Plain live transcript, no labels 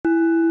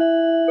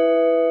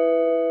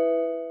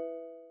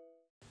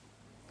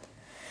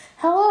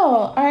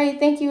right,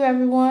 thank you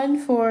everyone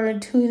for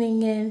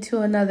tuning in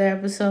to another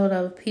episode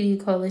of PD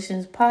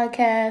Coalition's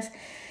podcast.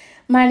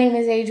 My name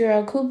is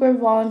Adriel Cooper,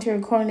 volunteer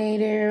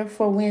coordinator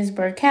for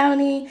Winsburg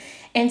County,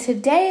 and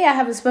today I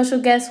have a special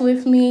guest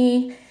with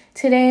me.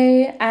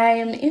 Today I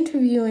am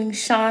interviewing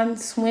Sean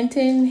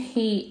Swinton.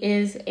 He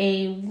is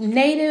a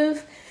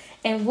native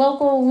and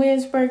local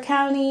Winsburg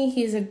County.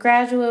 He's a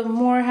graduate of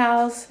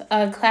Morehouse,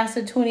 class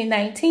of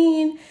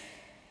 2019.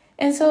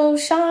 And so,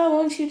 Sean,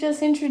 why don't you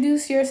just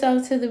introduce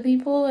yourself to the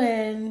people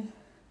and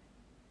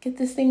get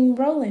this thing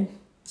rolling?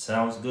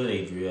 Sounds good,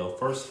 Adriel.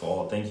 First of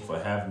all, thank you for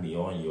having me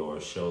on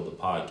your show, the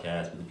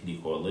podcast with the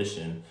PD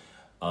Coalition.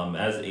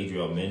 As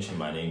Adriel mentioned,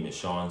 my name is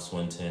Sean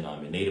Swinton.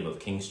 I'm a native of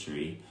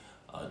Kingstree,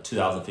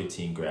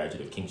 2015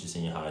 graduate of Kingstree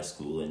Senior High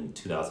School, and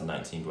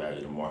 2019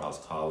 graduate of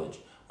Morehouse College,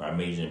 where I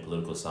majored in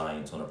political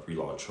science on a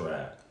pre-law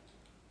track.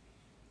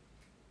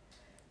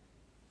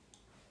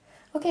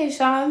 Okay,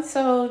 Sean,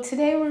 so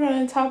today we're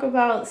going to talk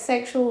about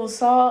sexual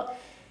assault.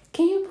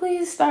 Can you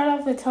please start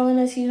off with telling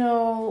us,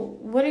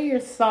 what are your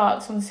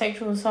thoughts on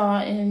sexual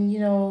assault and,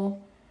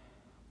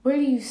 where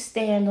do you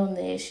stand on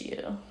the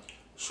issue?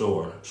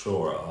 Sure.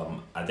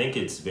 I think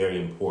it's very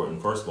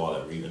important, first of all,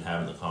 that we're even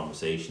having the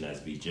conversation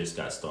as we just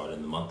got started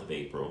in the month of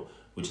April,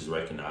 which is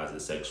recognized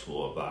as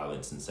Sexual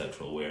Violence and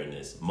Sexual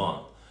Awareness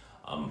Month.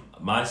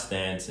 My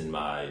stance in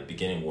my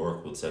beginning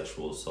work with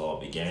sexual assault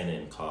began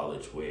in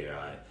college, where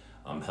I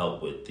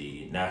helped with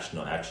the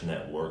National Action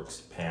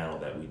Network's panel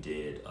that we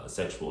did,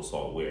 sexual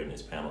assault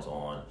awareness panels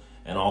on,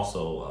 and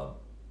also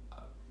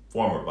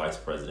former Vice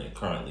President,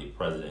 currently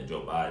President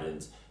Joe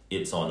Biden's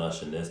It's on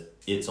Us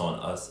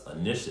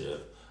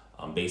initiative,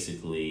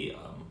 basically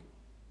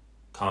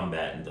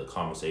combating the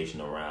conversation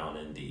around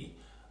and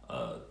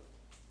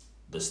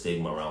the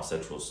stigma around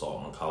sexual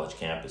assault on college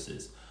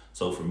campuses.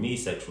 So for me,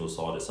 sexual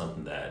assault is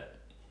something that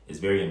is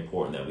very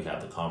important that we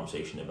have the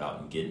conversation about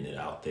and getting it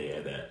out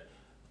there, that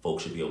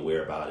folks should be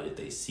aware about it. If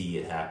they see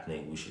it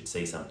happening, we should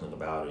say something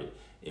about it.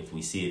 If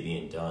we see it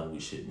being done, we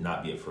should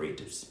not be afraid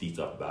to speak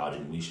up about it,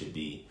 and we should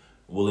be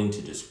willing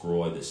to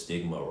destroy the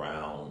stigma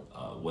around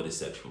what is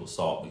sexual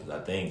assault, because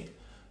I think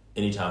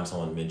anytime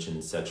someone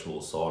mentions sexual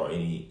assault or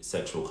any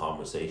sexual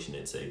conversation,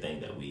 it's a thing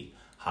that we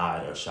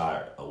hide or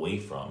shy away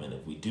from. And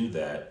if we do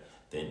that,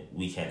 then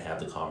we can't have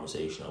the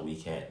conversation, or we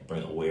can't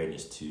bring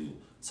awareness to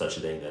such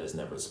a thing that is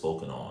never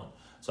spoken on.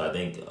 So I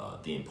think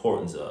the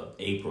importance of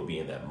April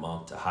being that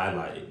month to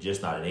highlight it,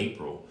 just not in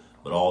April,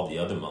 but all the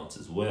other months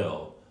as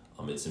well.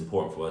 It's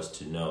important for us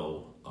to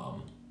know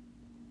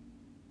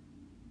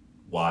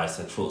why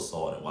sexual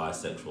assault and why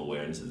sexual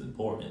awareness is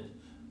important.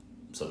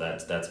 So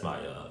that's my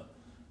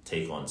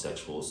take on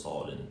sexual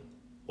assault and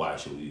why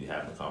should we be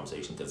having the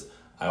conversation, because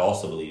I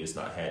also believe it's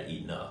not had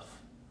enough.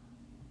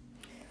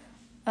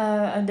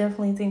 I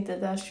definitely think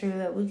that's true,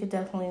 that we could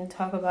definitely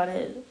talk about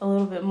it a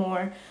little bit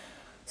more.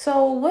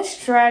 So what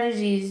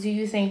strategies do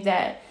you think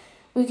that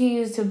we could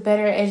use to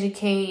better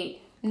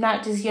educate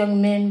not just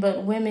young men,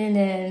 but women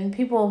and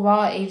people of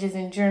all ages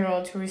in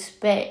general to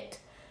respect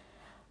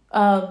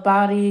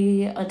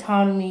body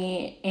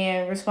autonomy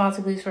and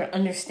responsibilities for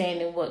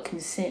understanding what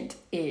consent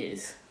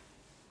is?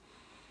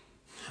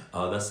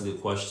 That's a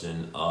good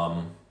question.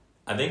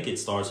 I think it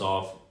starts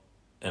off,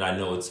 and I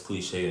know it's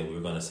cliche and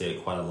we're going to say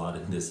it quite a lot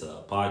in this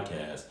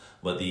podcast,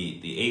 but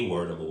the A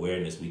word of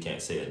awareness, we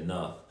can't say it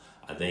enough.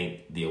 I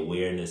think the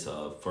awareness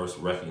of first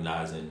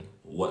recognizing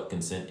what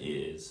consent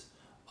is,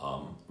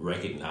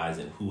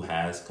 recognizing who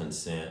has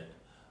consent,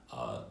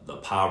 the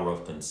power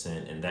of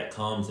consent, and that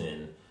comes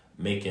in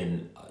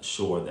making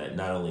sure that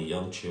not only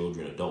young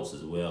children, adults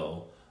as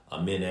well,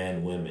 men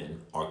and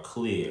women are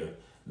clear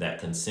that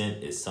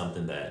consent is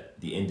something that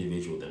the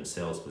individual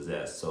themselves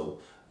possess. So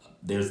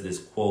there's this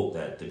quote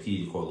that the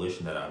PD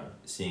Coalition that I'm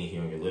seeing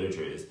here in your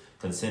literature is,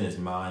 consent is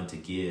mine to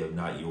give,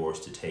 not yours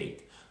to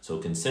take. So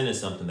consent is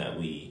something that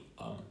we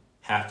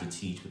have to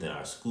teach within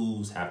our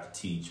schools, have to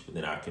teach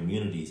within our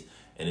communities,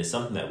 and it's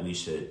something that we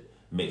should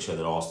make sure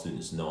that all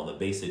students know on the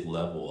basic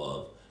level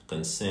of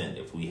consent.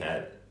 If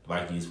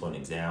I could use for an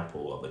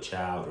example of a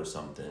child or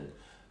something,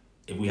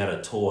 if we had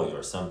a toy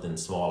or something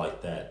small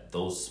like that,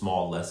 those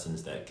small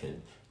lessons that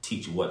can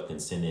teach what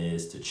consent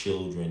is to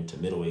children, to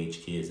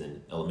middle-aged kids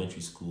in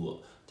elementary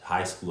school, to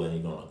high school, and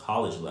even on a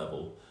college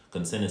level,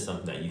 consent is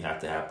something that you have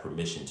to have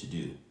permission to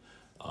do.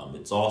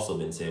 It's also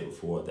been said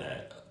before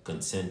that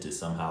consent is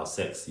somehow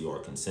sexy or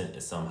consent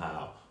is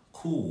somehow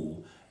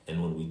cool.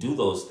 And when we do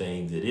those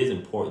things, it is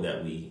important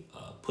that we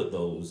put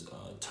those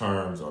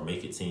terms or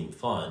make it seem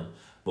fun,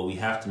 but we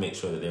have to make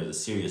sure that there's a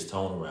serious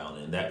tone around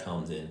it. And that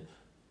comes in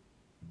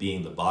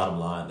being the bottom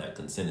line, that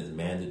consent is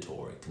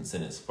mandatory,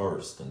 consent is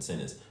first,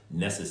 consent is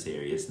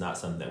necessary. It's not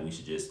something that we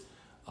should just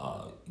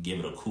give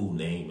it a cool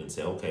name and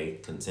say, okay,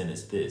 consent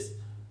is this.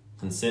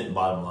 Consent,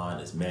 bottom line,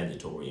 is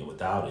mandatory, and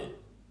without it,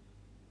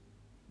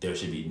 there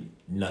should be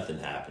nothing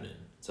happening.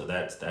 So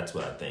that's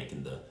what I think,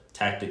 and the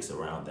tactics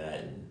around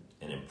that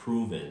and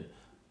improving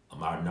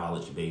our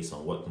knowledge base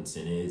on what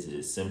consent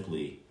is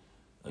simply,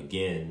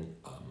 again,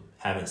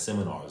 having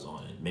seminars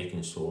on it,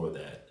 making sure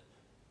that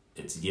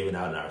it's given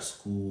out in our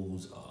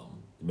schools,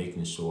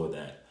 making sure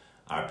that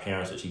our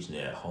parents are teaching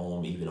it at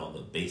home, even on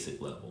the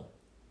basic level.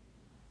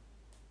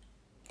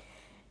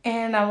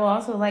 And I would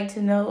also like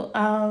to note,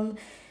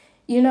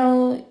 you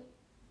know,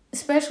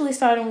 especially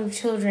starting with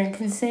children,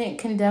 consent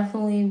can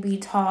definitely be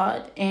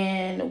taught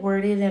and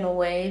worded in a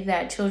way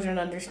that children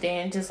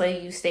understand, just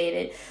like you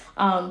stated.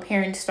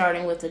 Parents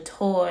starting with a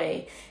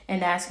toy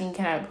and asking,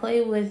 can I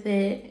play with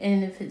it?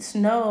 And if it's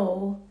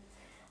no,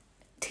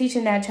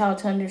 teaching that child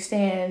to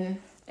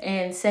understand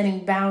and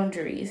setting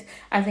boundaries,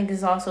 I think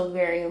is also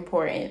very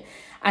important.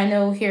 I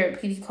know here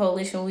at PD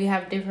Coalition, we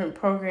have different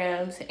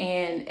programs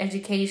and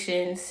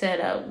education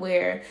set up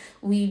where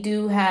we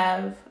do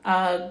have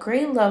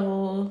grade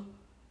level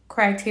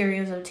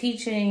criteria of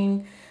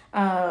teaching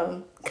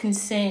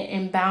consent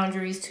and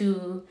boundaries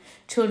to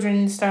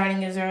children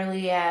starting as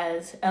early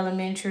as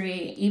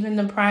elementary, even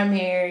the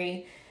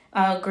primary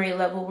grade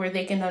level, where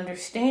they can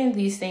understand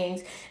these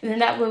things. And then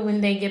that way,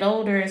 when they get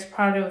older, as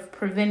part of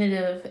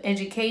preventative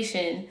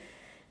education,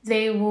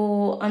 they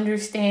will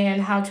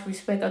understand how to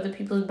respect other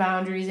people's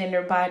boundaries and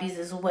their bodies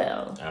as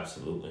well.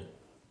 Absolutely.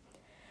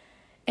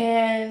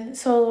 And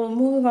so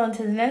moving on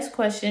to the next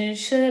question,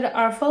 should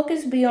our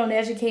focus be on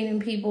educating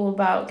people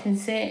about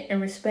consent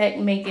and respect,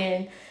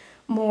 making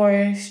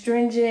more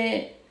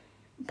stringent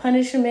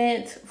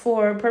punishments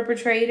for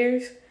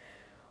perpetrators,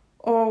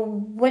 or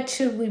what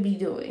should we be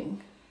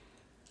doing?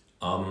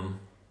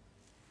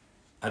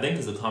 I think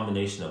it's a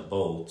combination of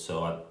both.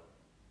 So I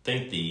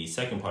think the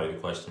second part of your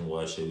question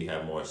was, should we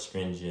have more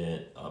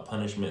stringent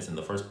punishments? And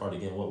the first part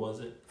again, what was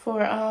it?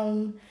 For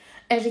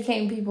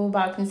educating people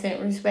about consent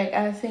and respect.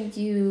 I think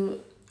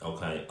you...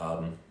 Okay.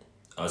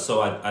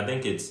 So I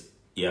think it's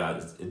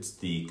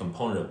the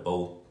component of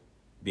both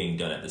being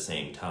done at the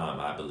same time,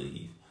 I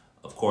believe.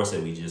 Of course,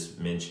 that we just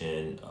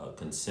mentioned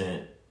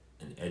consent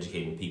and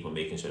educating people,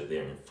 making sure that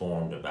they're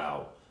informed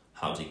about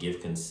how to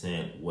give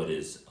consent, what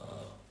is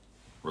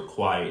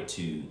required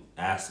to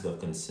ask of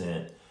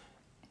consent.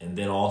 And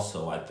then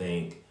also, I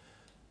think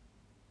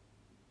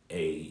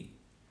a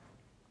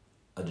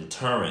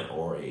deterrent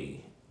or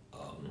a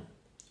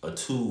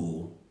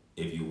tool,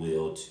 if you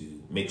will,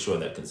 to make sure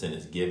that consent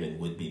is given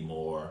would be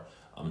more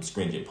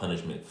stringent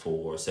punishment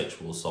for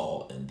sexual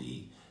assault and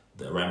the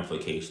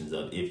ramifications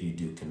of if you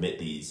do commit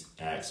these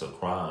acts or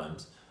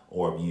crimes,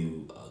 or if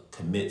you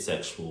commit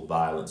sexual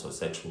violence or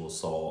sexual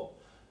assault,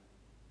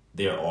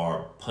 there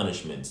are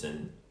punishments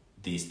and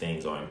these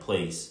things are in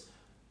place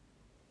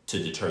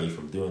to deter you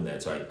from doing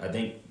that. So I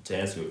think, to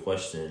answer your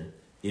question,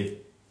 if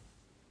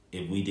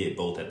we did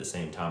both at the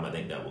same time, I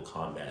think that will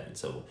combat it.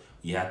 So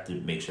you have to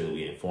make sure that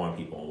we inform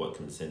people on what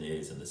consent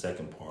is. And the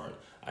second part,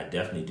 I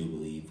definitely do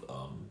believe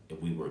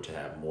if we were to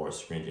have more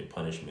stringent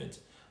punishments,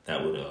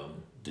 that would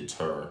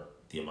deter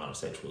the amount of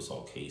sexual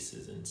assault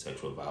cases and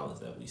sexual violence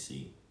that we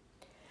see.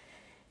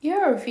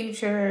 You're a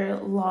future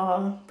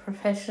law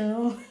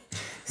professional.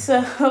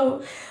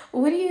 So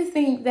what do you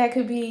think that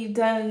could be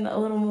done a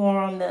little more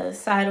on the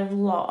side of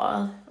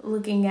law,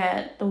 looking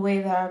at the way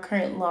that our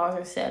current laws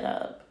are set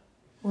up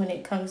when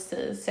it comes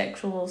to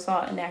sexual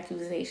assault and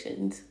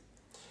accusations?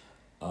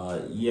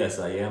 Yes,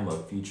 I am a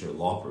future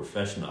law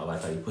professional. I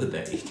like how you put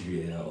that,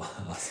 Adriel.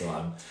 So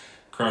I'm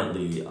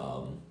currently,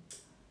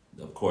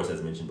 of course,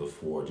 as mentioned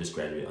before, just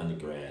graduated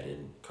undergrad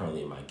and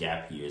currently in my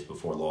gap years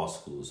before law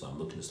school. So I'm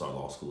looking to start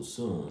law school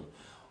soon.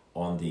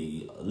 On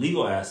the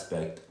legal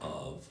aspect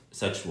of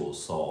sexual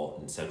assault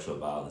and sexual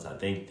violence, I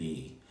think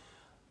the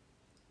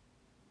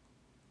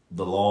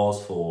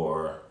laws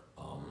for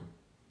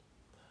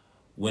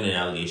when an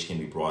allegation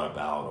can be brought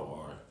about,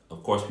 or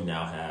of course we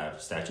now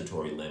have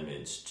statutory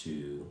limits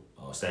to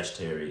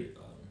statutory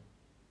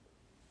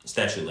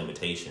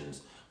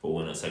limitations for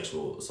when a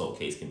sexual assault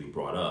case can be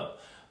brought up.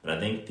 But I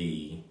think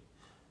the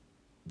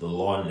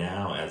law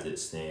now, as it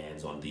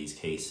stands on these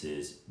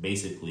cases,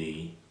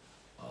 basically,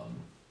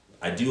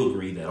 I do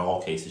agree that all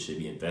cases should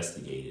be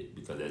investigated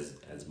because,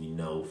 as we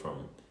know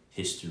from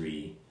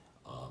history,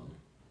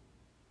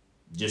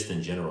 just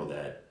in general,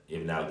 that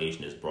if an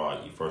allegation is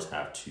brought, you first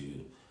have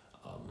to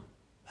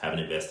have an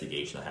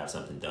investigation or have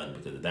something done,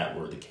 because if that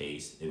were the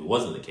case, if it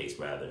wasn't the case,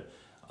 rather,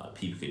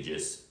 people could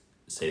just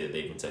say that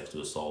they've been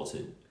sexually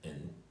assaulted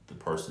and the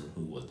person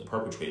who was the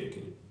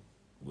perpetrator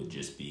would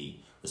just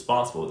be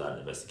responsible without an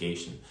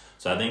investigation.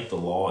 So I think the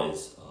law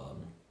is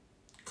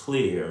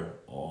clear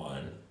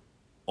on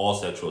all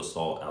sexual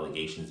assault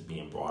allegations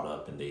being brought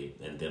up and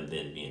them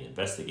then being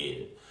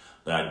investigated.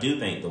 But I do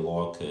think the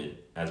law could,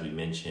 as we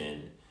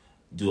mentioned,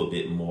 do a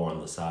bit more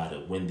on the side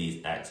of when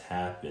these acts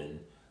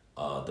happen,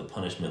 the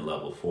punishment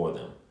level for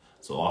them.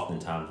 So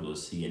oftentimes we'll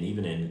see, and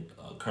even in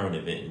current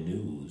event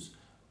news,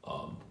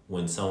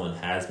 when someone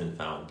has been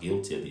found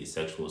guilty of these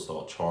sexual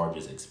assault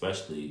charges,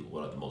 especially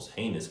what are the most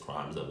heinous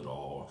crimes of it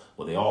all,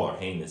 well, they all are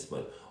heinous,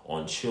 but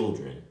on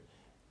children,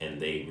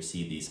 and they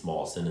receive these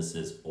small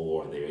sentences,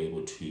 or they're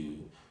able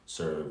to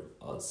serve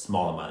a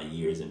small amount of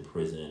years in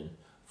prison.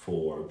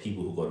 For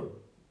people who go to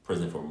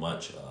prison for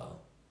much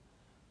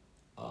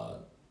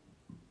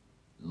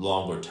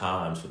longer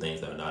times for things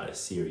that are not as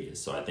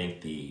serious. So I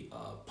think the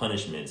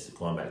punishments,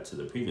 going back to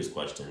the previous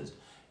questions,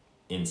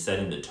 in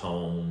setting the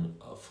tone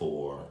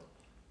for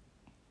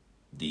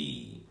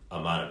the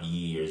amount of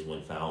years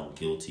when found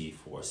guilty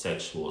for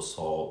sexual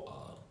assault,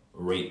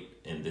 rape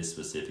in this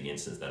specific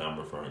instance that I'm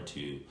referring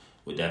to,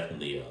 would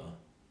definitely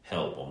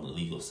help on the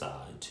legal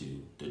side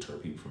to deter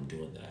people from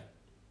doing that.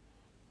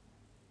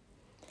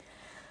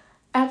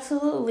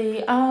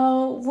 Absolutely.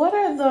 What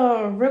are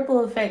the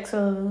ripple effects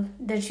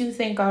that you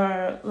think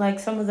are like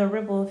some of the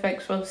ripple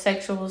effects of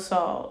sexual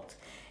assault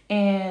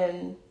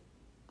and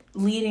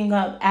leading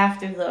up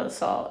after the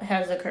assault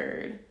has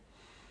occurred?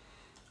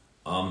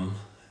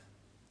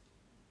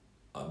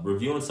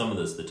 Reviewing some of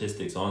the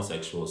statistics on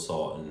sexual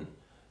assault,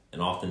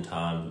 and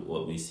oftentimes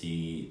what we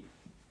see,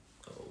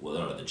 what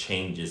are the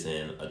changes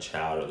in a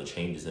child or the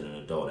changes in an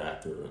adult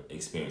after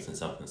experiencing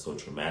something so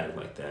traumatic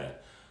like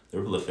that. The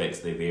ripple effects,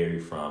 they vary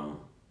from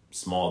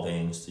small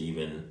things to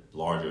even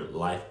larger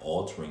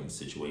life-altering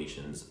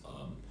situations.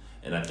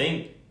 And I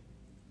think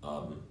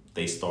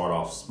they start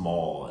off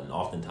small, and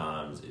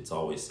oftentimes it's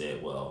always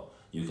said, well,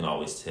 you can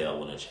always tell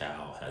when a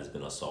child has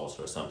been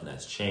assaulted or something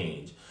has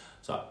changed.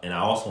 So, and I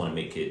also want to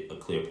make it a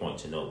clear point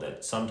to note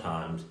that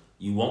sometimes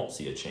you won't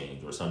see a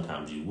change or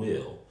sometimes you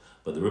will,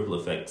 but the ripple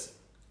effects,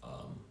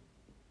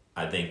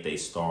 I think they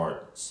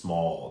start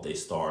small. They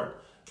start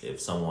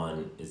if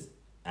someone is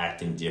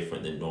acting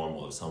different than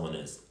normal, if someone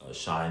is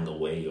shying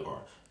away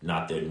or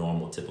not their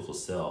normal typical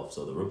self.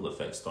 So the ripple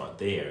effects start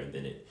there, and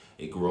then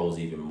it grows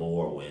even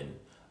more when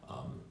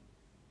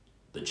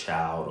the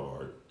child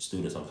or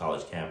students on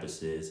college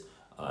campuses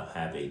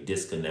have a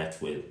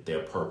disconnect with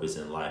their purpose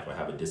in life, or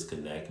have a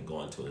disconnect and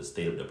go into a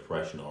state of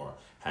depression or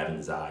have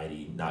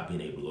anxiety, not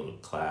being able to go to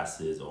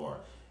classes, or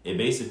it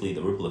basically,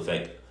 the ripple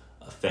effect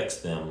affects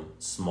them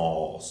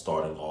small,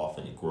 starting off,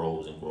 and it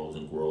grows and grows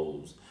and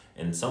grows.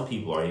 And some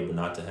people are able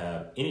not to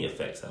have any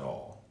effects at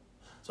all.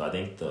 So I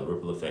think the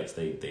ripple effects,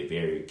 they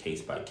vary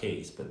case by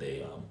case, but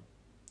they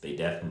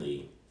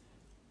definitely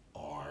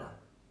are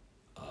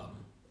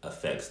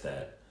effects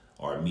that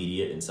are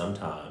immediate, and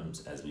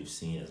sometimes, as we've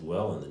seen as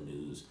well in the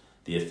news,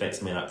 the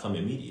effects may not come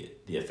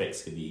immediate. The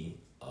effects could be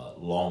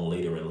long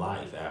later in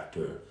life,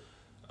 after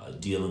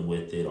dealing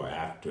with it or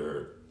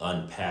after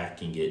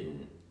unpacking it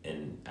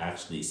and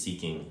actually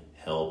seeking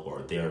help or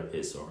a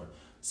therapist or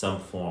some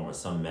form or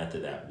some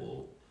method that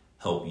will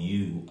help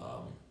you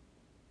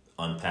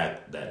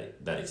unpack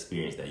that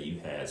experience that you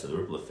had. So the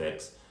ripple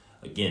effects,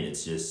 again,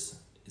 it's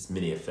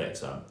many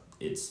effects.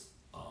 It's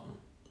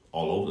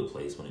all over the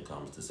place when it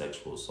comes to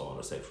sexual assault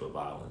or sexual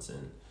violence,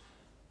 and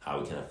how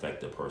it can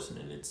affect a person,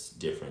 and it's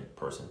different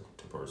person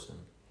to person.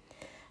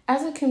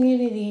 As a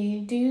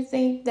community, do you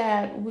think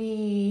that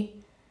we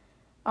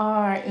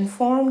are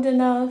informed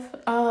enough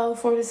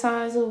for the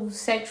signs of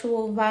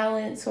sexual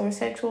violence or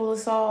sexual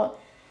assault?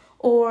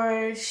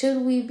 Or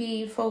should we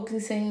be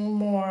focusing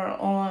more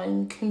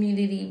on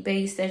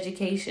community-based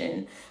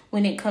education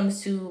when it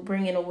comes to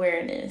bringing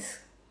awareness?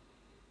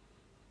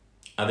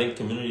 I think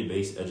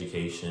community-based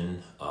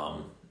education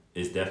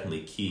is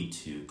definitely key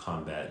to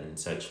combating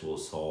sexual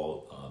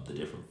assault, the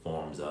different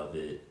forms of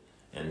it,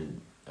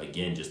 and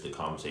again, just the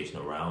conversation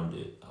around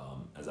it.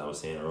 As I was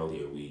saying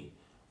earlier,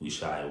 we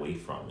shy away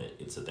from it.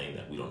 It's a thing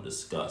that we don't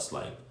discuss,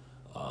 like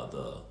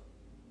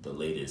the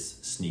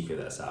latest sneaker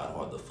that's out,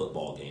 or the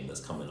football game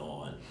that's coming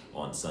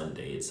on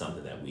Sunday. It's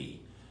something that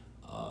we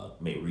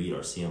may read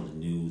or see on the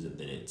news, and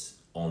then it's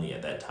only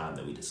at that time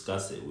that we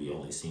discuss it. We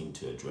only seem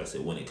to address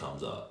it when it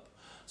comes up.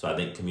 So I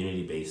think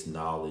community-based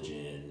knowledge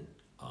and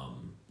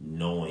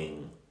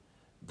knowing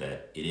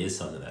that it is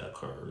something that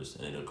occurs,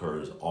 and it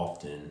occurs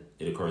often.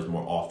 It occurs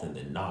more often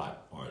than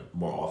not, or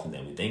more often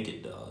than we think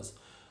it does.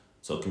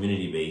 So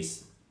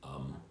community-based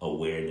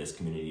awareness,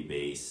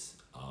 community-based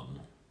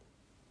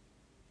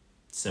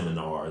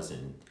seminars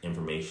and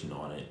information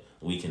on it,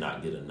 we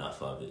cannot get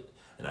enough of it.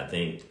 And I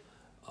think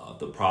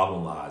the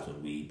problem lies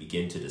when we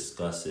begin to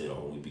discuss it,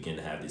 or when we begin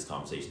to have these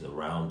conversations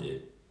around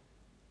it.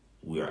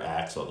 We are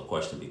asked, or the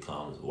question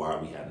becomes, why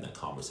are we having that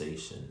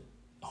conversation?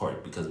 Or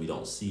because we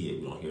don't see it,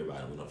 we don't hear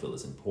about it, we don't feel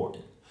it's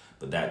important.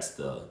 But that's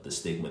the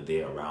stigma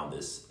there around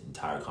this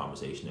entire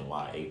conversation, and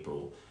why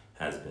April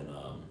has been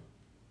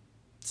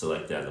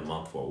selected as a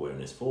month for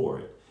awareness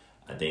for it.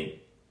 I think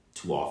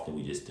too often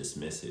we just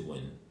dismiss it,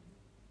 when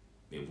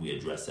if we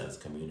address it as a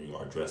community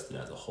or address it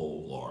as a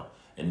whole,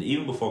 and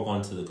even before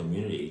going to the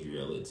community,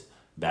 Adriel, it's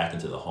back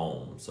into the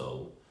home.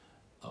 So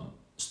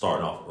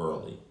starting off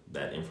early,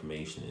 that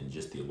information and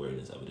just the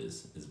awareness of it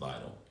is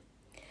vital.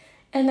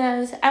 And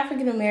as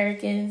African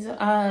Americans,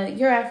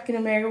 you're African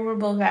American, we're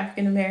both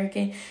African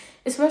American,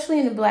 especially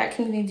in the Black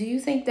community, do you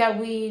think that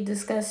we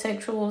discuss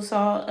sexual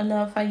assault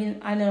enough?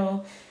 I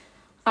know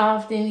I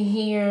often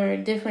hear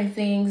different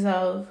things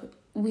of,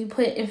 we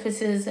put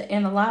emphasis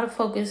and a lot of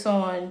focus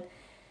on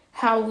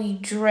how we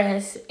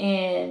dress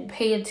and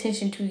pay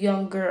attention to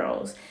young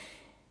girls,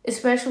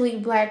 especially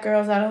Black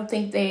girls. I don't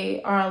think they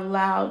are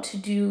allowed to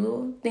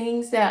do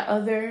things that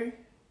other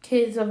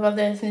kids of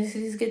other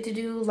ethnicities get to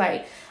do.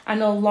 Like, I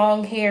know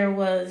long hair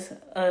was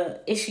a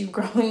issue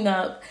growing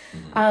up.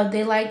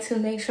 They like to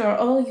make sure,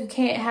 oh, you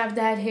can't have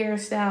that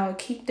hairstyle.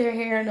 Keep their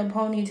hair in a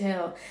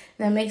ponytail.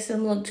 That makes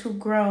them look too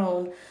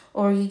grown.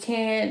 Or you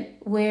can't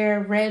wear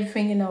red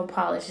fingernail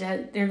polish.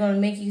 That they're going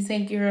to make you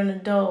think you're an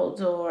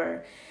adult.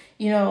 Or,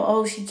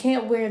 oh, she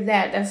can't wear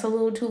that. That's a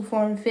little too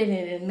form-fitting.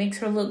 It makes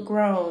her look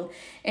grown.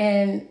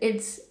 And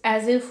it's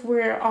as if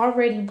we're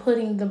already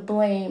putting the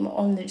blame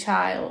on the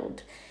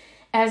child.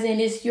 As in,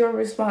 it's your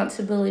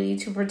responsibility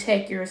to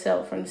protect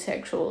yourself from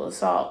sexual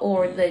assault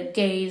or the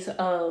gaze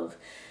of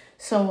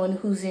someone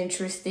who's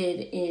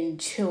interested in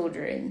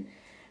children.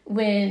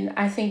 When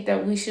I think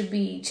that we should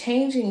be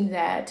changing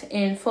that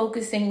and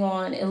focusing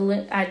on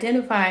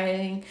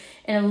identifying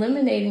and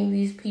eliminating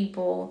these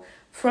people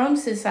from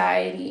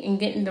society and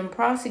getting them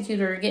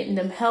prosecuted or getting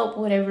them help,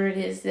 whatever it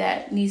is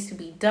that needs to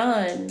be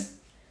done,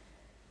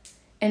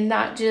 and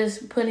not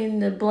just putting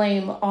the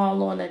blame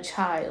all on a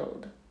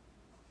child.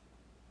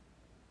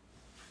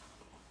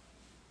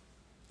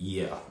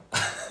 Yeah,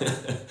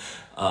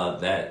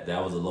 that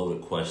was a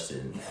loaded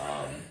question,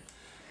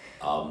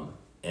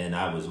 and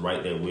I was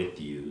right there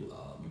with you,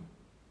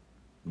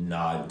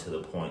 nodding to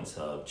the points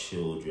of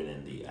children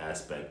and the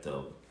aspect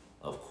of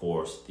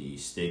course, the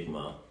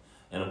stigma,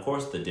 and of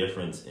course the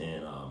difference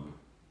in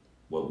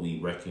what we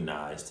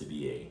recognize to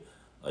be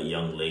a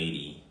young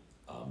lady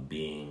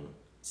being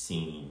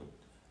seen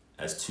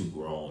as too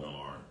grown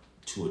or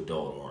too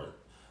adult or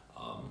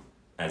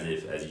as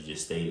if, as you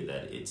just stated,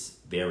 that it's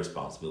their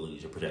responsibility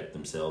to protect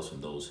themselves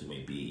from those who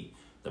may be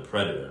the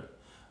predator.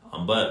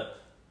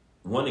 But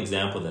one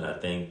example that I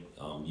think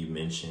you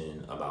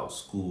mentioned about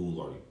school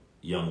or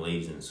young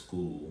ladies in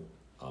school,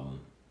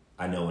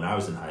 I know when I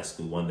was in high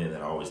school, one thing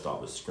that I always thought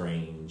was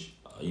strange,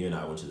 you and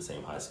I went to the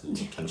same high school,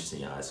 Kingston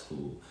Senior High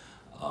School,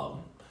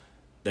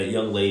 that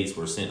young ladies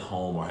were sent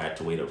home or had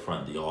to wait up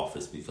front of the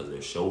office because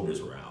their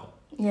shoulders were out.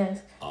 Yes.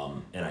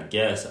 And I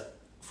guess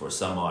for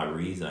some odd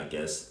reason,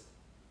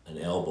 an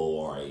elbow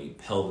or a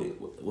pelvic,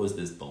 what's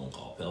this bone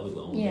called? Pelvic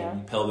bone? Yeah.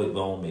 Maybe. Pelvic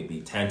bone may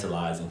be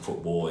tantalizing for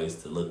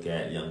boys to look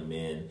at, young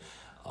men.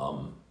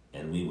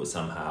 And we would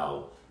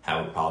somehow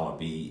have a problem or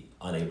be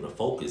unable to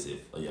focus if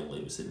a young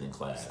lady was sitting in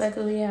class. It's like,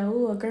 oh yeah,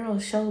 a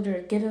girl's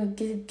shoulder. Get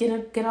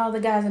all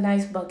the guys an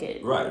ice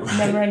bucket. Right.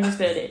 Never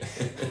understood it.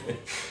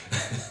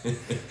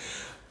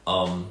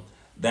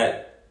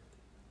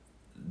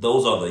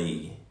 Those are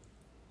the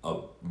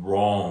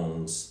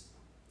wrongs,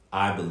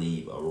 I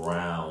believe,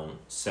 around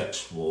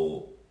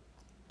sexual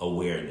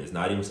awareness,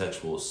 not even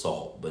sexual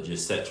assault, but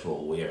just sexual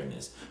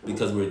awareness,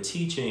 because we're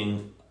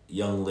teaching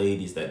young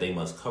ladies that they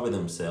must cover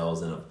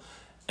themselves, and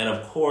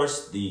of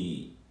course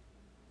the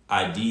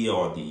idea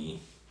or the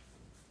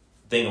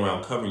thing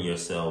around covering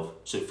yourself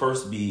should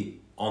first be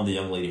on the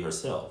young lady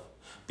herself,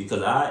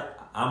 because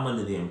I'm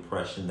under the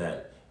impression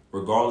that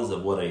regardless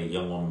of what a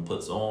young woman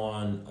puts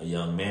on, a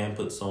young man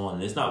puts on,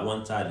 and it's not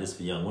one-sided just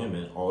for young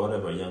women, or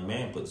whatever a young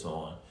man puts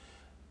on,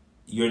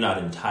 you're not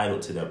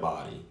entitled to their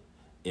body.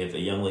 If a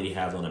young lady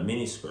has on a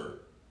miniskirt,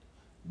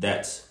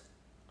 that's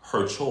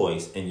her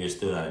choice, and you're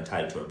still not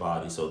entitled to her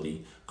body. So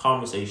the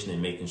conversation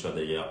and making sure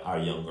that our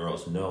young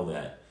girls know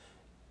that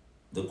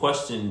the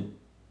question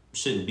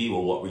shouldn't be,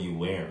 well, what were you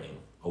wearing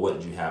or what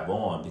did you have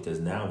on? Because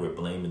now we're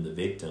blaming the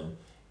victim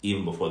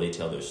even before they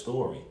tell their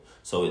story.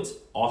 So it's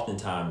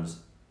oftentimes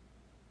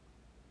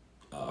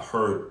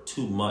heard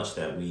too much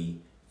that we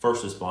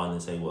first respond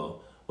and say,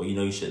 well,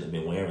 you shouldn't have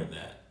been wearing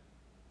that.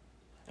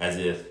 As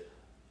if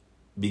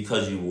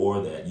because you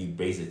wore that, you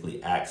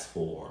basically asked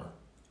for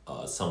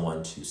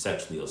someone to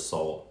sexually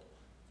assault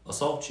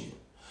you.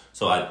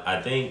 So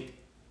I think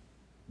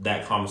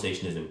that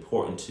conversation is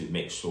important to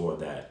make sure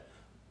that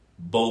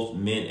both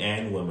men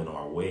and women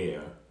are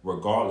aware,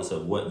 regardless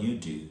of what you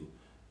do,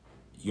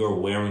 your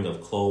wearing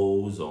of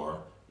clothes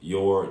or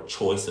your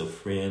choice of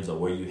friends or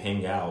where you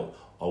hang out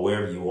or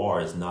wherever you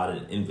are is not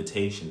an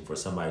invitation for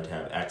somebody to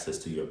have access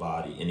to your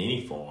body in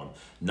any form,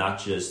 not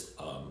just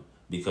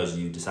because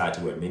you decided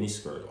to wear a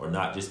miniskirt, or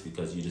not just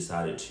because you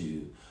decided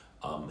to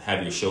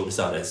have your shoulders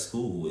out at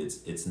school.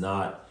 It's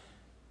not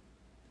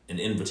an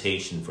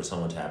invitation for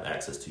someone to have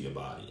access to your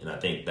body. And I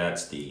think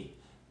that's the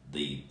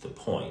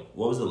point.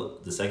 What was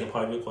the second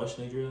part of your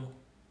question, Adriel?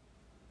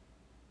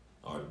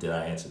 Or did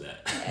I answer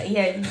that?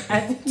 Yeah, I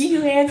think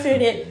you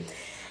answered it.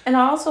 And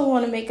I also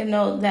want to make a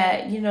note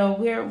that,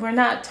 we're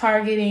not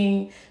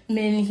targeting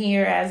men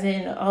here as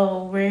in,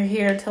 oh, we're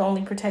here to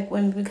only protect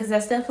women, because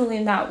that's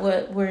definitely not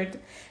what we're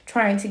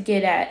trying to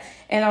get at.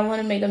 And I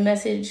want to make a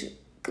message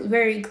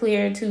very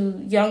clear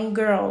to young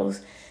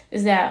girls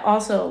is that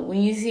also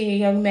when you see a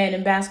young man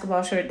in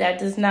basketball shirt, that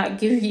does not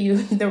give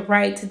you the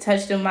right to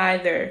touch them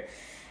either.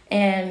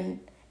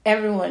 And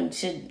everyone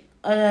should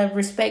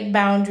respect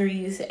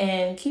boundaries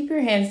and keep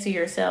your hands to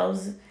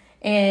yourselves.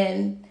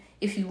 And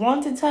if you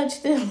want to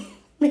touch them,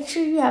 make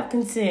sure you have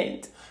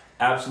consent.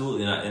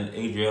 Absolutely. And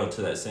Adriel,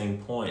 to that same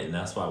point, and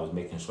that's why I was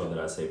making sure that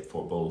I say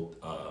for both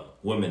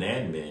women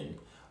and men,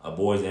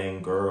 boys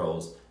and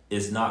girls,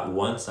 it's not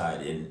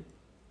one-sided.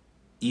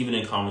 even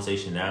in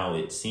conversation now,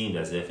 it seemed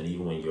as if, and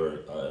even when your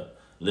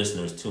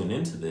listeners tune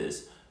into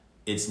this,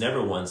 it's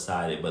never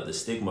one-sided, but the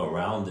stigma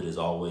around it is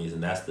always,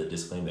 and that's the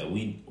disclaimer that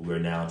we're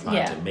now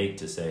trying to make,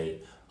 to say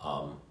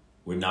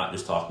we're not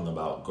just talking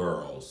about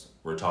girls,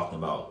 we're talking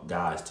about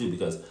guys too,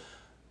 because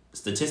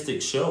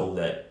statistics show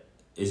that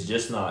it's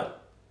just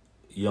not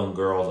young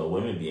girls or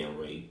women being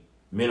raped.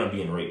 Men are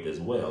being raped as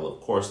well.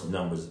 Of course, the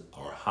numbers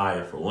are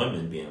higher for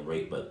women being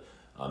raped, but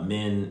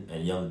men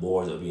and young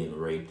boys are being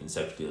raped and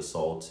sexually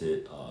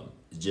assaulted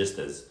just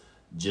as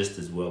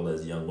well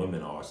as young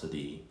women are. So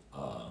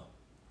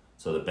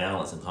the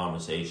balance and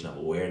conversation of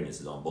awareness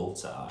is on both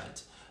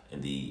sides,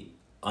 and the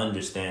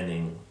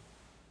understanding.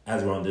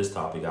 As we're on this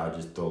topic, I'll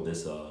just throw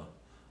this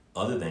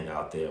other thing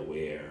out there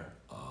where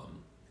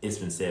it's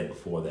been said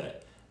before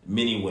that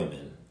many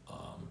women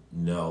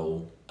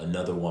know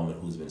another woman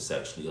who's been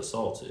sexually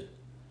assaulted.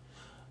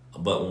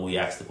 But when we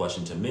ask the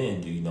question to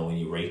men, do you know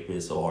any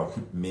rapists or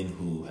men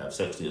who have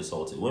sexually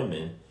assaulted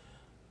women,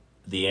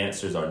 the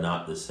answers are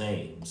not the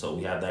same. So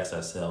we have to ask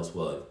ourselves,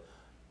 well,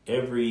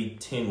 every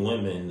 10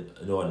 women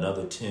know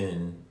another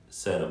 10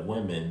 set of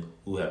women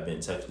who have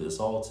been sexually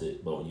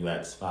assaulted. But when you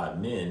ask 5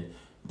 men,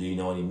 do you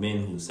know any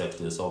men who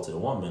sexually assaulted a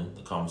woman?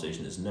 The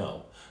conversation is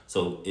no.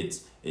 So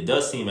it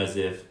does seem as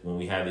if when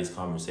we have these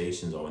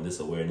conversations or when this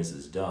awareness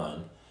is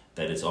done,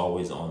 that it's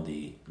always on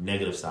the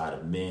negative side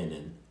of men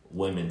and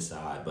women's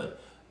side.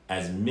 But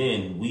as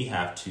men, we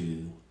have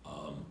to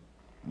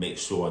make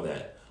sure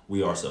that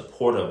we are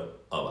supportive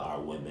of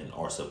our women,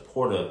 or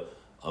supportive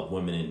of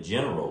women in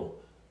general,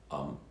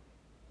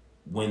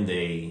 when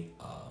they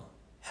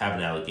have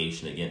an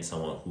allegation against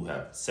someone who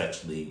have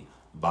sexually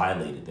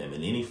violated them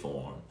in any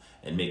form,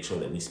 and make sure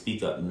that we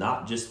speak up,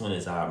 not just when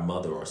it's our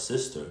mother or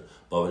sister,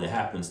 but when it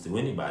happens to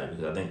anybody.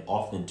 Because I think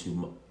often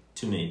too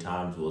many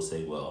times we'll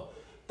say, well,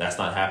 that's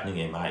not happening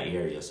in my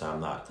area, so I'm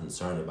not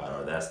concerned about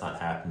it, or that's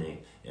not happening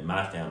in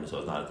my family, so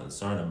it's not a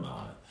concern of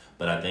mine.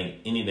 But I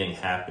think anything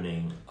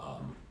happening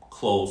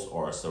close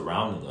or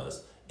surrounding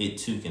us, it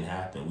too can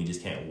happen. We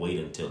just can't wait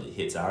until it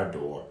hits our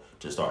door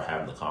to start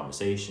having the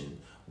conversation.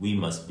 We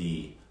must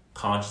be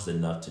conscious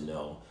enough to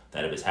know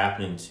that if it's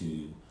happening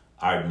to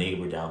our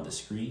neighbor down the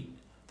street,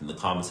 then the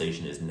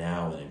conversation is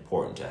now and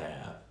important to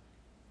have.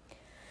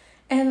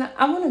 And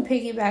I want to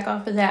piggyback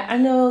off of that. I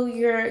know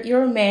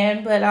you're a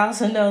man, but I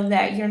also know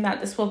that you're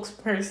not the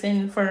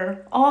spokesperson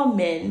for all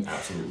men.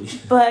 Absolutely.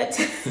 But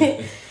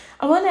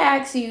I want to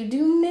ask you,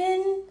 do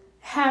men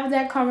have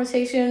that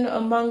conversation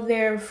among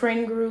their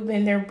friend group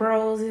and their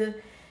bros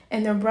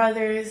and their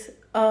brothers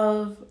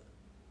of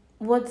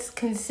what's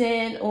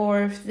consent,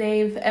 or if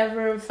they've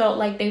ever felt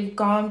like they've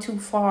gone too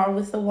far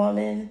with a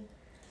woman?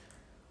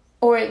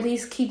 Or at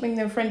least keeping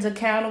their friends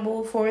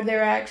accountable for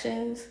their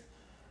actions?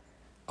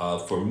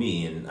 For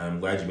me, and I'm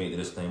glad you made the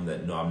disclaimer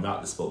that no, I'm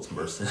not the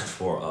spokesperson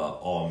for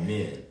all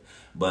men.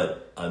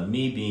 But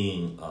me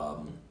being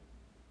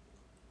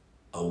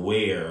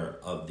aware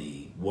of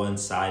the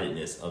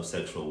one-sidedness of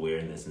sexual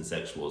awareness and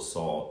sexual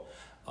assault,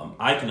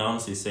 I can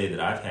honestly say that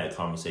I've had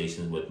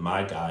conversations with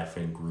my guy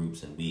friend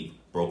groups, and we've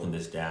broken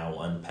this down,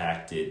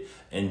 unpacked it,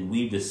 and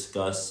we've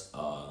discussed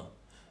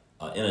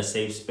in a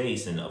safe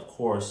space. And of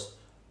course,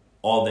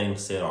 all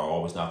things said are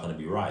always not going to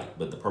be right,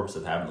 but the purpose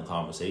of having the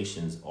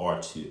conversations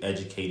are to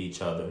educate each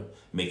other,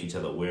 make each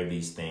other aware of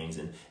these things.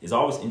 And it's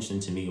always interesting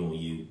to me when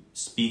you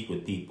speak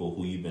with people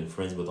who you've been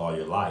friends with all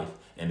your life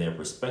and their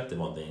perspective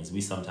on things. We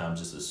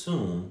sometimes just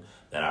assume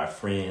that our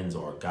friends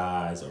or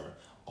guys or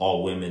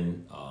all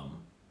women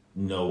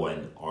know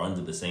and are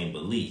under the same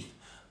belief.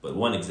 But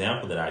one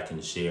example that I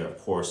can share, of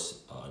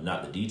course,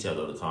 not the details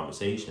of the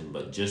conversation,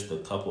 but just a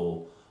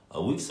couple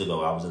of weeks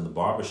ago, I was in the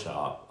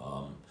barbershop,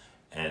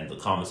 and the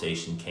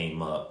conversation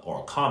came up,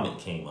 or a comment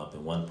came up,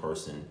 and one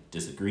person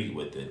disagreed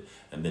with it.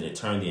 And then it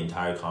turned the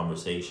entire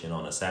conversation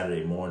on a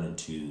Saturday morning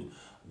to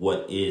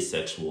what is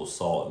sexual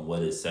assault and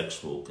what is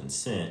sexual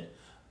consent.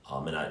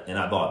 And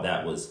I thought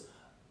that was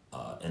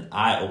an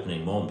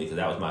eye-opening moment, because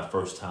that was my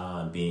first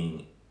time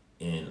being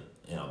in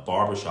a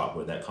barbershop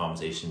where that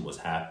conversation was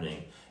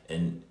happening.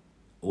 And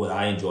what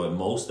I enjoyed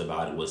most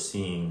about it was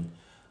seeing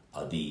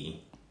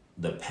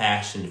the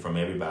passion from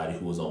everybody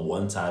who was on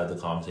one side of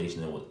the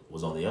conversation and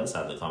was on the other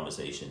side of the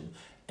conversation,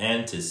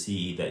 and to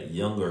see that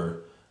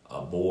younger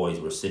boys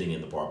were sitting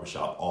in the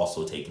barbershop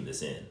also taking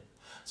this in.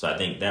 So I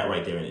think that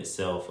right there in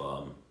itself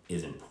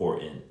is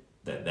important,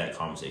 that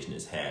conversation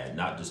is had,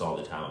 not just all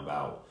the time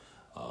about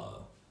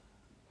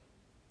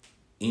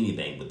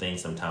anything, but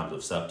things sometimes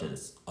of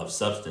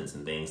substance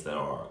and things that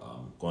are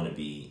going to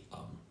be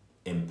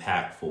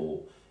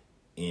impactful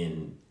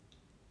in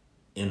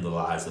the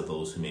lives of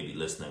those who may be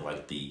listening.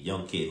 Like the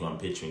young kid who I'm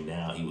picturing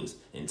now, he was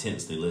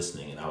intensely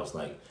listening, and I was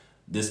like,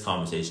 this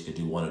conversation could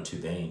do one of two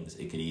things.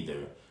 It could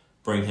either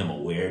bring him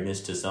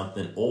awareness to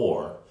something,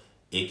 or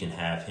it can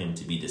have him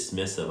to be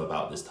dismissive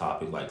about this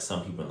topic, like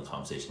some people in the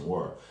conversation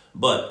were.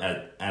 But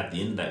at the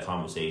end of that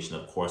conversation,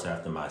 of course,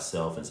 after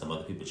myself and some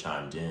other people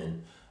chimed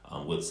in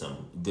with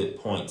some good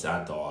points,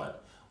 I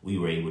thought we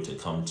were able to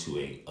come to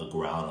a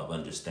ground of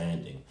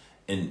understanding.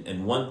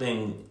 And one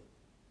thing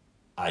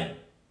I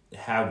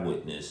have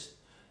witnessed,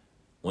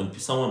 when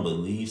someone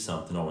believes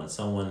something or when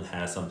someone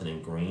has something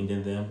ingrained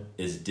in them,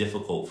 it's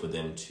difficult for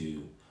them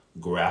to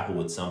grapple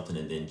with something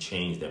and then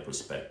change their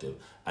perspective.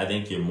 I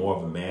think you're more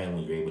of a man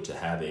when you're able to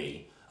have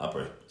a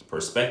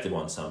perspective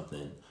on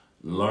something,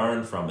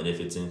 learn from it if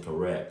it's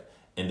incorrect,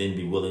 and then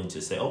be willing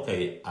to say,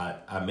 okay,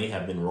 I may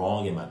have been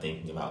wrong in my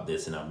thinking about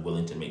this, and I'm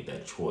willing to make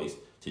that choice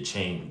to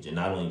change. And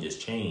not only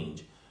just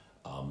change,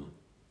 I'm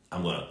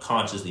going to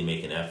consciously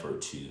make an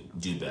effort to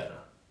do better.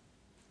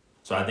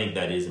 So I think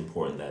that is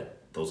important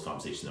that those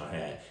conversations are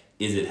had.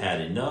 Is it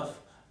had enough?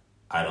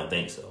 I don't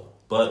think so.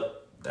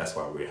 But that's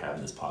why we're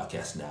having this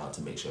podcast now,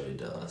 to make sure it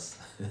does.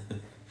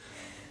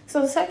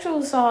 So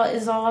sexual assault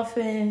is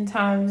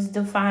oftentimes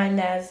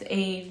defined as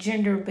a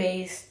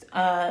gender-based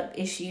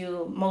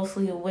issue,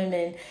 mostly of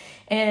women.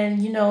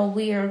 And,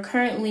 we are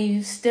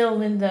currently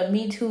still in the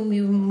Me Too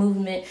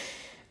movement.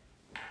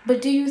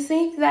 But do you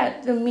think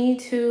that the Me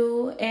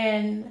Too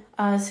and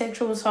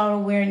sexual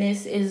assault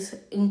awareness is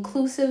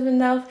inclusive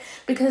enough?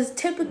 Because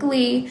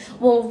typically,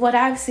 what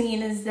I've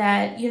seen is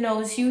that,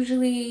 it's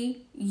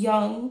usually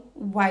young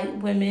white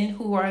women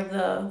who are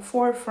the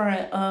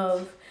forefront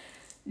of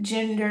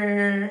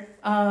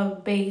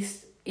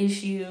gender-based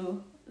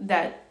issue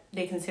that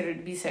they consider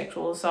to be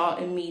sexual assault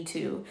and Me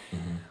Too.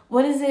 Mm-hmm.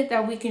 What is it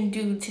that we can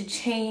do to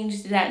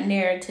change that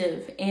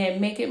narrative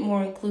and make it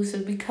more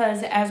inclusive?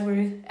 Because as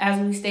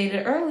we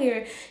stated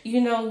earlier,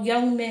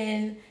 young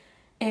men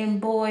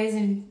and boys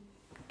and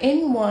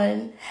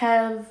anyone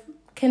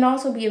can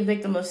also be a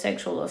victim of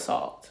sexual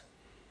assault.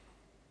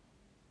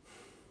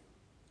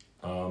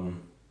 So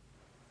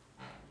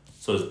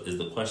is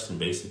the question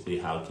basically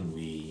how can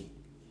we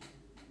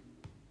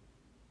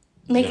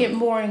make it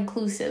more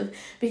inclusive?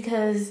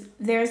 Because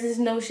there's this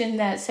notion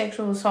that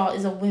sexual assault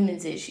is a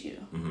women's issue.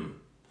 Mm-hmm.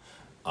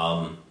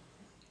 I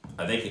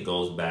think it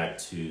goes back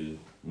to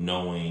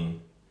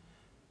knowing,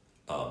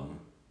 and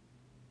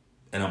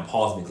I'm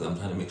pausing because I'm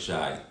trying to make sure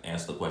I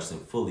answer the question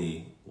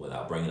fully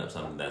without bringing up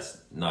something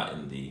that's not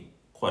in the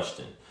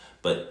question.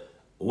 But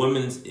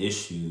women's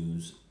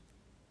issues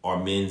are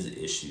men's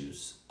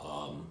issues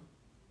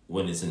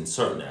when it's in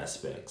certain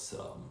aspects.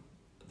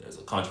 There's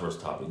a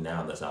controversial topic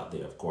now that's out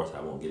there. Of course,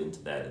 I won't get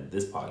into that in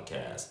this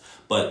podcast.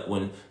 But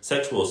when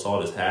sexual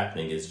assault is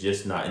happening, it's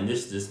just not, and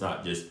this is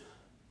not just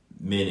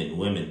men and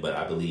women, but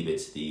I believe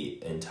it's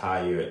the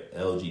entire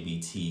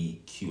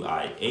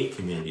LGBTQIA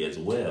community as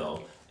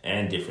well,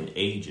 and different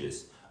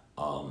ages.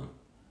 I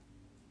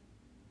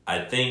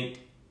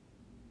think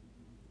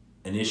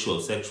an issue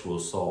of sexual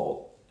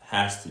assault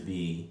has to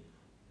be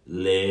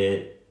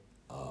led,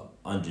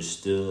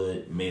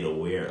 understood, made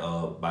aware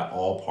of by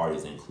all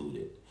parties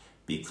included.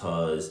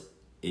 Because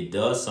it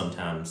does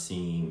sometimes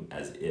seem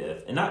as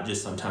if, and not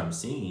just sometimes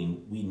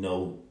seem, we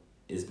know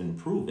it's been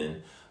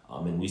proven,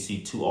 and we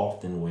see too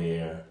often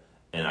where,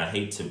 and I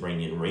hate to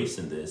bring in race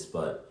in this,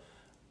 but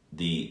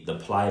the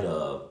plight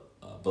of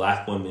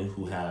black women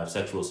who have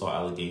sexual assault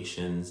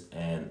allegations,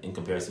 and in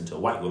comparison to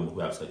white women who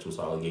have sexual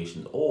assault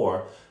allegations,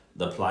 or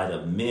the plight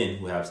of men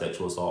who have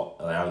sexual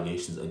assault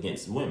allegations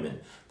against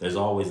women, there's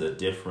always a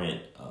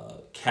different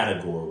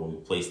category when we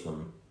place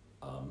them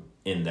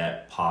in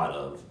that pot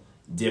of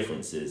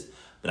differences.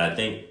 But I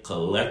think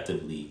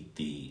collectively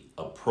the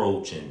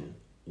approach and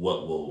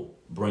what will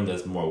bring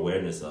us more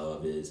awareness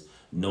of is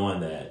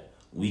knowing that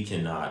we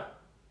cannot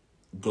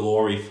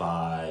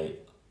glorify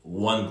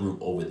one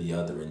group over the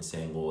other and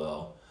saying,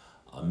 well,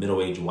 a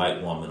middle-aged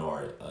white woman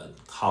or a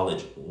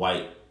college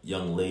white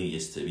young lady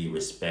is to be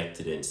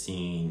respected and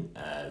seen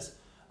as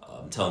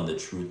telling the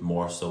truth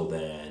more so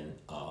than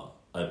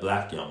a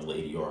black young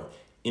lady, or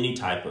any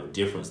type of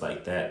difference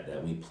like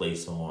that we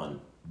place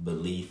on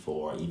belief,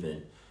 or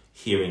even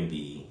hearing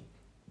the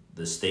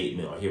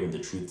statement or hearing the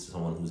truth to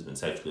someone who's been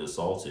sexually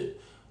assaulted.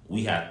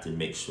 We have to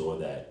make sure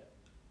that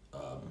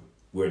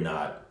we're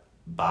not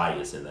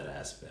biased in that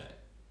aspect.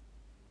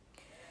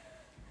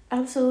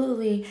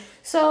 Absolutely.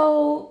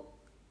 So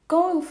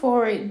going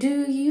forward,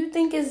 do you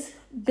think it's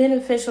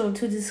beneficial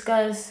to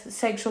discuss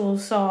sexual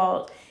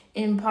assault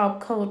in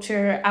pop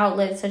culture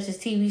outlets such as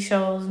TV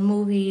shows,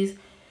 movies?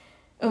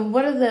 And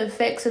what are the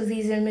effects of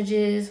these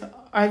images?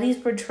 Are these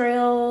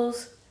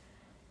portrayals,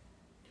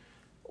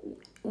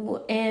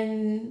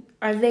 and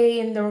are they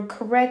in the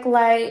correct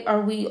light? Are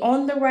we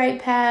on the right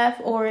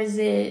path? Or is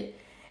it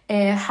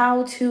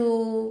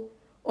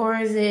or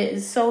is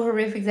it so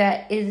horrific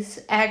that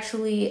it's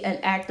actually an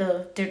act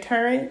of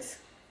deterrence?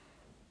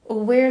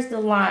 Where's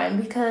the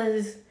line?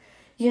 Because,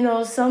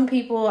 some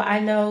people, I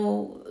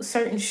know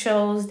certain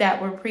shows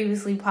that were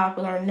previously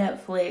popular on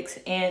Netflix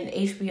and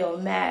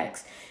HBO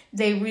Max,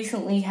 they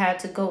recently had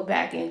to go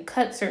back and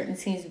cut certain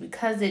scenes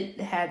because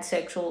it had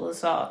sexual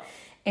assault.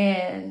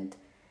 And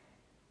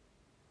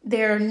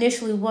there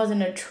initially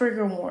wasn't a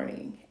trigger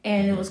warning,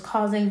 and it was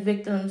causing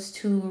victims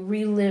to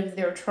relive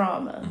their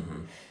trauma.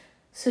 Mm-hmm.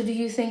 So do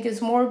you think it's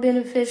more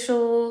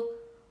beneficial,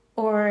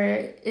 or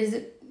is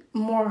it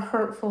more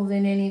hurtful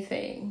than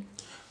anything?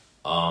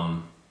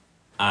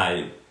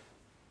 I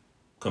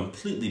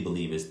completely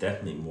believe it's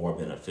definitely more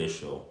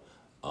beneficial.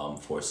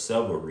 for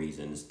several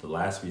reasons. The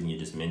last reason you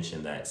just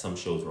mentioned, that some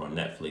shows were on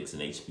Netflix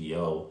and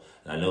HBO,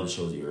 and I know the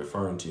shows that you're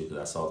referring to because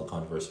I saw the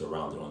controversy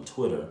around it on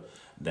Twitter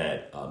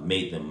that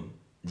made them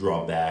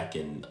draw back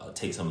and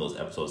take some of those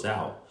episodes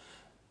out.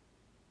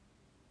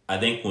 I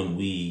think when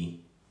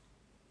we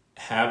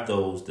have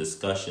those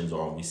discussions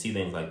or when we see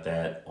things like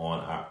that on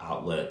our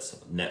outlets,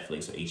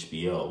 Netflix or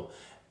HBO,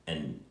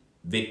 and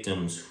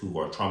victims who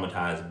are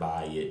traumatized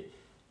by it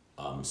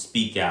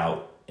speak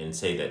out and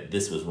say that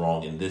this was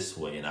wrong in this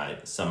way, and I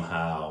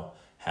somehow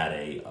had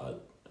a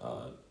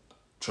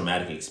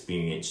traumatic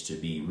experience to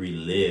be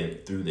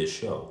relived through this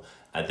show.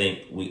 I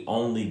think we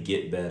only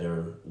get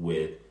better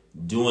with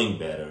doing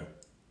better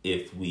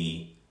if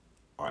we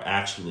are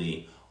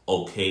actually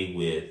okay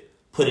with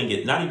putting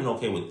it, not even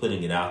okay with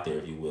putting it out there,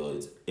 if you will.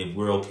 It's if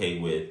we're okay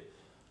with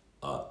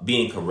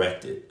being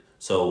corrected.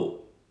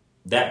 So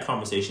that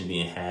conversation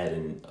being had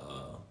in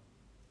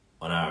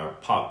on our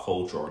pop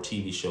culture or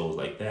TV shows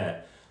like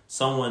that,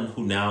 someone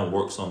who now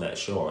works on that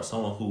show or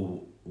someone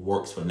who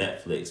works for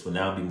Netflix will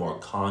now be more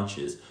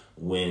conscious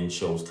when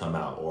shows come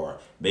out, or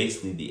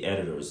basically the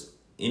editors,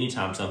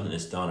 anytime something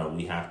is done or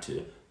we have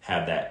to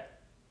have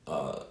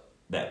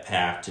that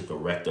path to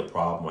correct a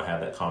problem or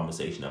have that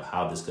conversation of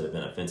how this could have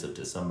been offensive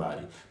to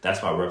somebody.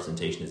 That's why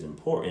representation is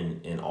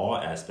important in all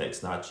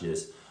aspects, not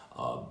just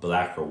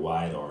black or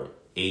white or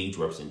age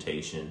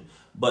representation,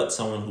 but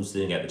someone who's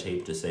sitting at the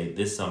table to say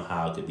this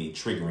somehow could be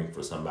triggering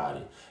for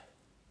somebody.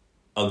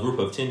 A group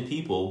of 10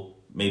 people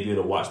may be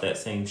able to watch that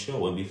same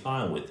show and be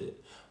fine with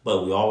it.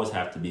 But we always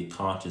have to be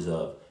conscious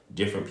of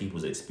different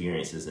people's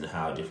experiences and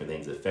how different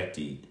things affect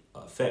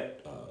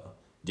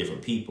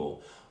different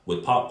people.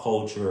 With pop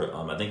culture,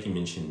 I think you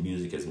mentioned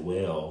music as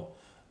well.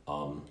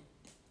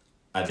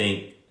 I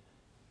think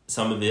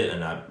some of it,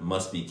 and I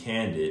must be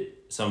candid,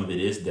 some of it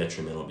is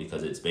detrimental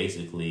because it's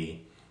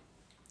basically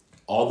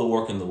all the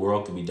work in the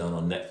world can be done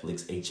on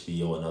Netflix,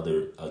 HBO, and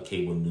other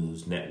cable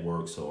news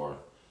networks or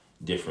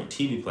different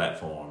TV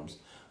platforms.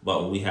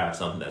 But when we have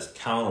something that's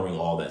countering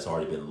all that's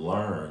already been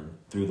learned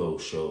through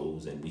those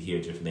shows, and we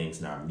hear different things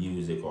in our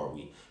music or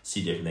we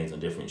see different things on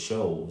different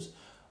shows,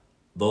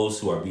 those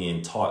who are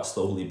being taught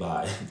slowly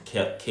by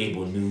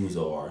cable news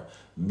or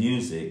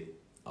music,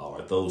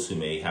 or those who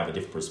may have a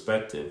different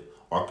perspective,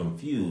 are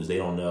confused. They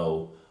don't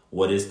know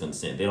what is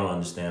consent. They don't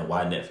understand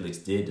why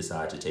Netflix did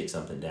decide to take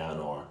something down,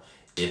 or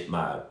if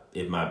my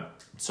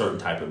certain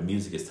type of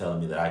music is telling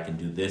me that I can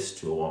do this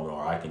to a woman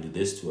or I can do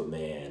this to a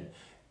man,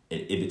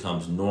 it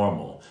becomes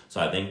normal.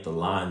 So I think the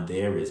line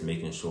there is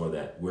making sure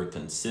that we're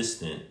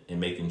consistent and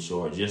making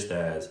sure, just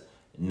as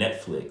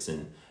Netflix,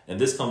 and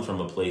this comes from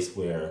a place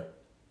where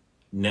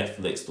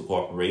Netflix, the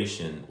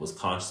corporation, was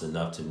conscious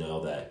enough to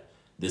know that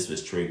this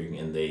was triggering,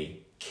 and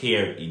they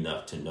cared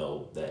enough to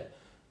know that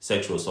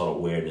sexual assault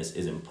awareness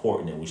is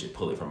important and we should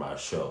pull it from our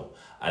show.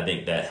 I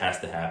think that has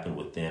to happen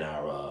within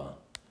our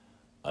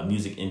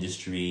music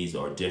industries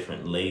or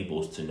different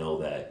labels to know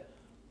that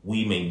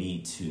we may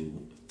need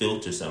to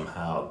filter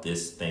somehow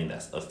this thing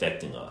that's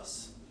affecting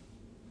us.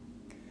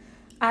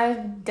 I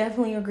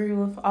definitely agree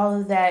with all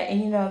of that.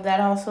 And,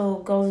 that also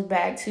goes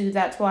back to,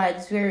 that's why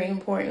it's very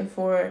important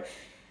for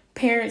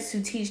parents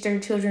to teach their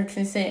children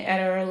consent at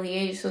an early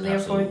age. So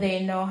therefore Absolutely.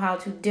 They know how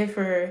to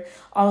differ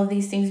all of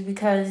these things,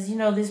 because,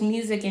 this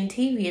music and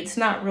TV, it's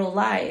not real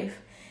life.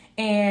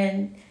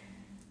 And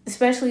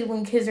especially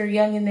when kids are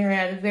young and they're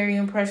at a very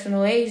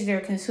impressionable age,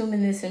 they're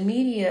consuming this in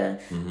media.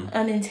 Mm-hmm.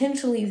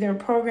 Unintentionally, they're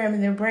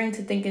programming their brain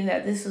to thinking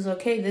that this is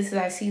okay.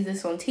 I see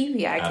this on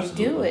TV. I can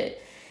do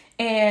it.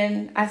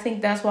 And I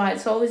think that's why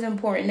it's always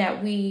important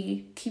that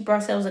we keep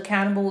ourselves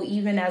accountable,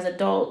 even as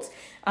adults,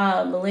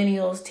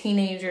 millennials,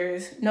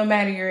 teenagers, no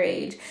matter your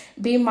age.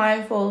 Be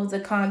mindful of the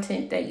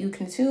content that you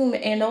consume,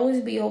 and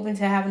always be open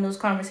to having those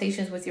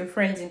conversations with your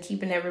friends and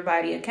keeping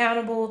everybody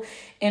accountable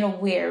and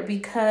aware,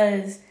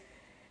 because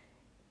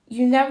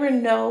you never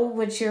know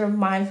what you're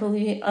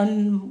mindfully,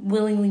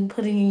 unwillingly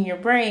putting in your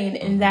brain.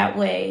 And that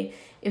way,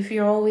 if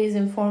you're always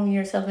informing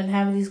yourself and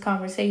having these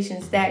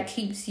conversations, that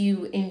keeps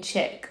you in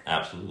check.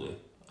 Absolutely.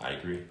 I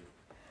agree.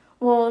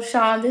 Well,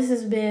 Sean, this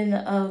has been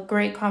a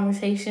great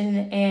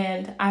conversation,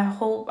 and I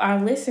hope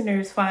our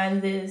listeners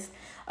find this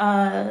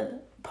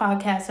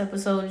podcast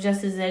episode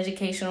just as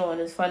educational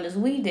and as fun as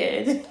we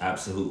did.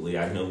 Absolutely.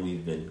 I know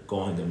we've been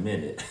going a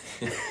minute.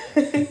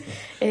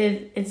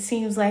 It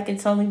seems like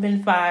it's only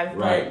been 5.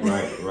 Right.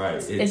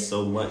 It's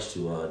so much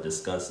to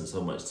discuss and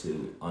so much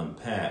to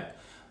unpack.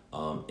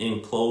 In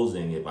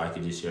closing, if I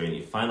could just share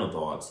any final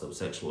thoughts of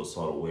sexual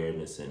assault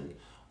awareness and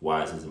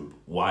why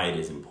it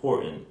is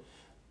important.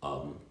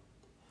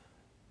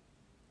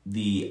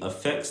 The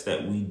effects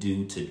that we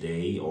do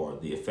today, or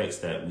the effects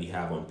that we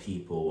have on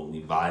people when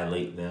we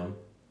violate them,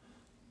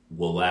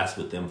 will last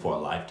with them for a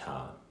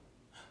lifetime.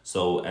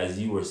 So as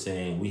you were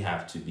saying, we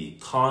have to be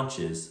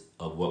conscious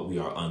of what we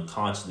are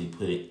unconsciously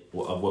putting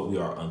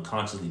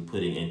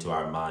into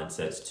our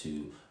mindsets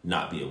to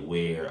not be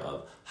aware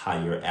of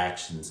how your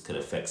actions could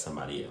affect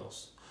somebody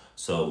else.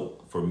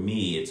 So for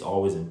me, it's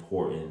always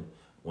important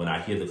when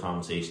I hear the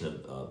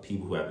conversation of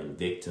people who have been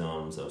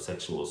victims of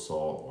sexual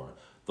assault or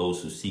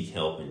those who seek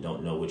help and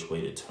don't know which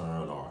way to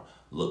turn or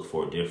look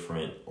for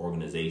different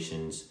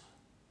organizations.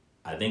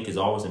 I think it's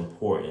always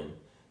important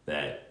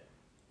that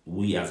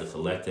we as a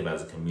collective,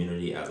 as a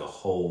community, as a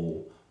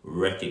whole,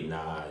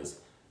 recognize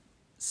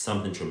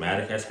something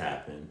traumatic has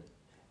happened,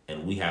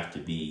 and we have to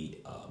be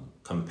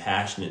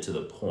compassionate to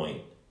the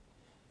point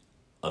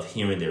of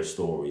hearing their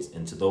stories.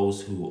 And to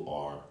those who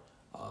are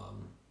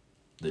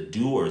the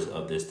doers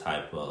of this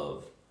type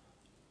of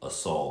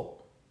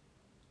assault,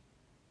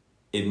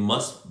 it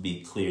must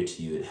be clear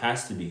to you. It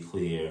has to be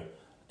clear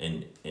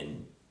and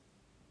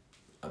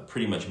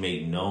pretty much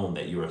made known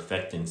that you're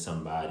affecting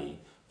somebody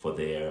for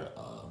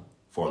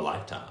a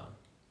lifetime.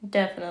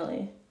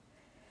 Definitely.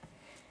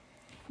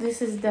 This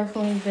has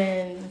definitely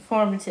been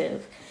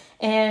formative.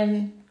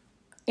 And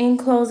in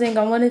closing,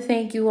 I want to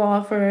thank you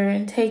all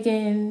for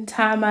taking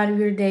time out of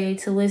your day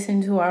to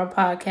listen to our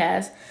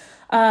podcast.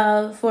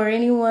 For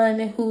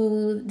anyone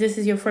who this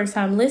is your first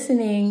time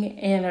listening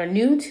and are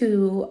new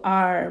to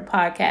our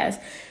podcast,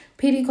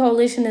 PD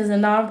Coalition is a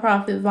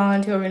nonprofit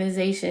volunteer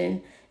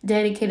organization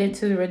dedicated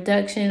to the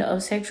reduction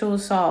of sexual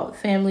assault,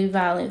 family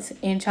violence,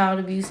 and child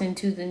abuse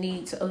into the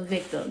needs of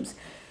victims.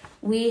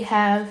 We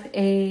have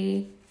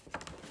a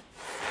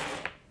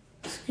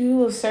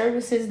slew of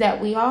services that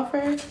we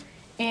offer,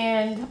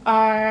 and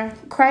our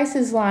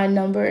crisis line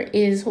number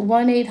is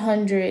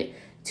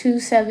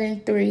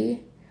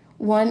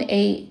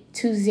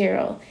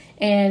 1-800-273-1820,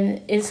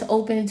 and it's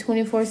open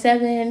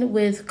 24/7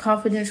 with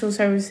confidential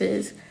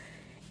services.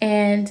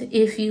 And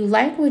if you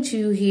like what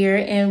you hear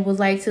and would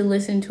like to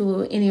listen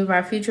to any of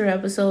our future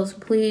episodes,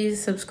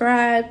 please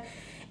subscribe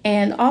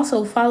and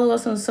also follow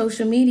us on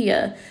social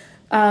media.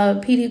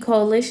 PD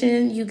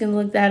Coalition, you can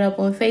look that up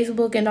on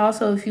Facebook. And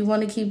also, if you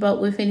want to keep up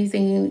with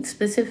anything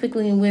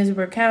specifically in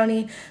Winsburg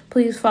County,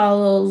 please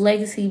follow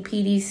Legacy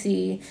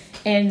PDC,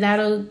 and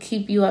that'll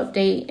keep you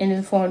updated and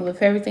informed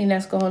with everything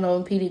that's going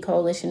on in PD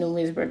Coalition in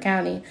Winsburg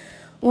County.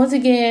 Once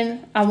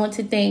again, I want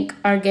to thank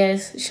our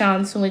guest,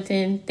 Sean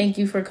Swinton. Thank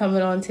you for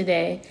coming on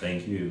today.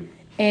 Thank you.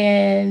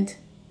 And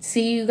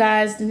see you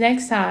guys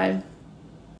next time.